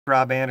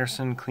Rob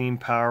Anderson, Clean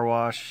Power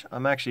Wash.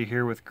 I'm actually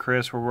here with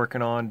Chris. We're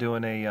working on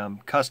doing a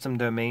custom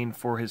domain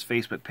for his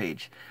Facebook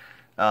page.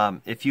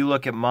 If you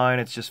look at mine,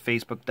 it's just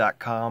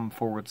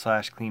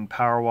facebook.com/clean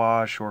power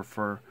wash, or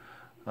for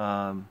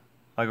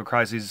Michael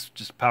Kreisey's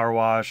just Power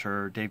Wash,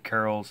 or Dave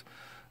Carroll's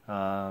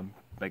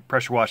like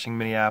Pressure Washing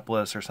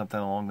Minneapolis, or something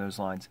along those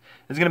lines.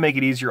 It's going to make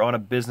it easier on a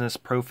business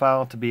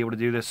profile to be able to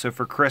do this. So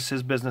for Chris,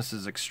 his business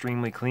is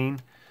extremely clean.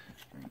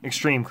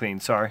 Extreme clean,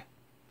 sorry.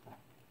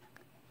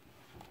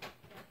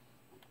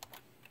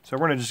 So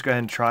we're going to just go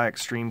ahead and try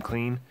Extreme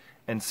Clean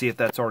and see if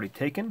that's already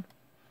taken.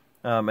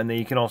 And then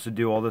you can also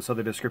do all this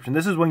other description.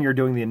 This is when you're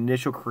doing the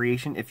initial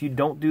creation. If you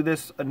don't do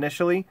this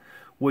initially,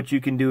 what you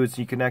can do is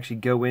you can actually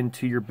go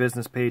into your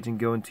business page and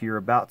go into your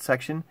About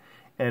section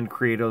and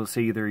create, let's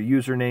say, either a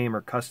username or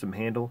custom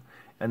handle,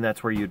 and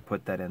that's where you'd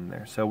put that in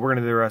there. So we're going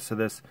to do the rest of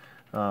this.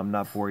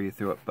 Not bore you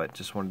through it, but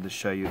just wanted to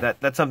show you.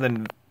 That's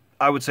something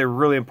I would say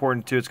really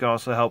important too. It's going to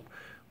also help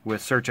with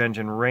search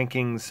engine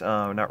rankings,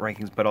 not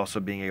rankings, but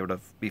also being able to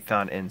be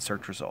found in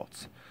search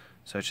results.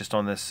 So it's just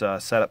on this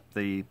setup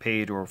the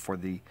page or for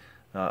the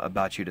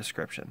About You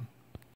description.